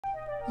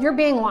You're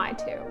being lied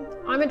to.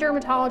 I'm a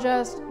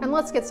dermatologist, and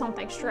let's get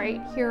something straight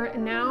here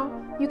and now.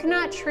 You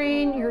cannot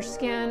train your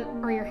skin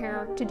or your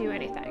hair to do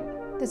anything.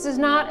 This is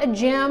not a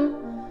gym.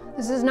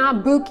 This is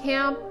not boot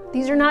camp.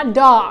 These are not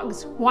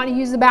dogs wanting to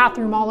use the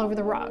bathroom all over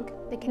the rug.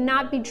 They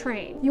cannot be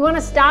trained. You want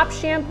to stop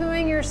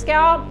shampooing your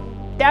scalp?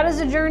 That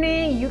is a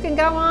journey you can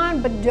go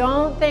on, but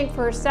don't think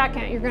for a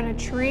second you're going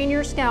to train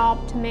your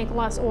scalp to make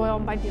less oil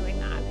by doing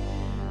that.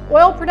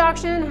 Oil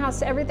production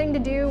has everything to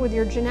do with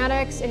your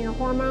genetics and your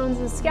hormones.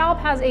 The scalp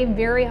has a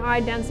very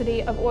high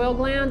density of oil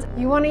glands.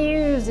 You want to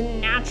use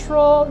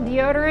natural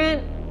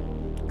deodorant?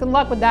 Good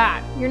luck with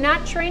that. You're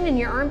not training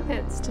your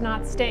armpits to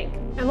not stink.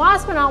 And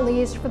last but not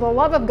least, for the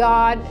love of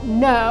God,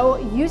 no,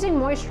 using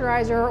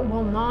moisturizer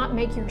will not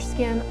make your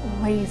skin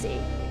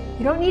lazy.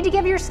 You don't need to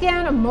give your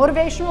skin a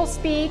motivational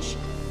speech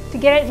to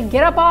get it to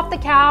get up off the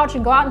couch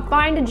and go out and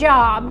find a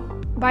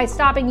job by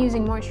stopping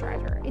using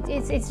moisturizer.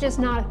 It's just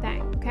not a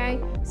thing, okay?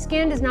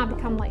 Skin does not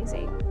become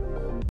lazy.